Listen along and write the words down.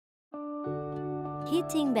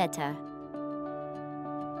Heating better.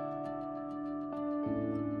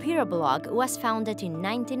 Pirobloc was founded in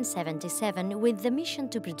 1977 with the mission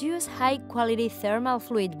to produce high-quality thermal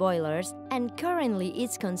fluid boilers, and currently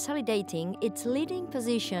it's consolidating its leading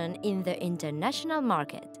position in the international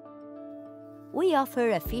market. We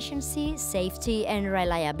offer efficiency, safety and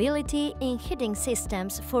reliability in heating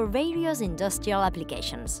systems for various industrial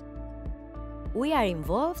applications. We are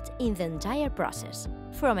involved in the entire process,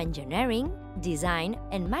 from engineering, design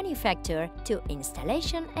and manufacture to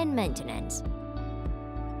installation and maintenance.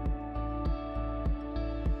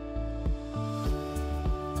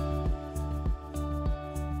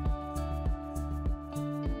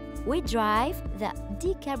 We drive the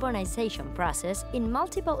decarbonization process in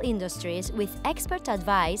multiple industries with expert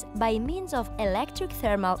advice by means of electric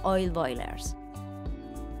thermal oil boilers.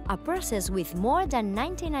 A process with more than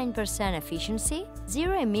 99% efficiency,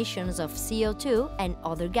 zero emissions of CO2 and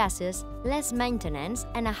other gases, less maintenance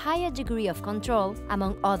and a higher degree of control,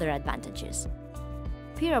 among other advantages.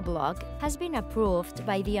 Pirobloc has been approved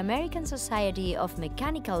by the American Society of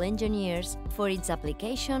Mechanical Engineers for its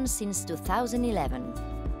application since 2011.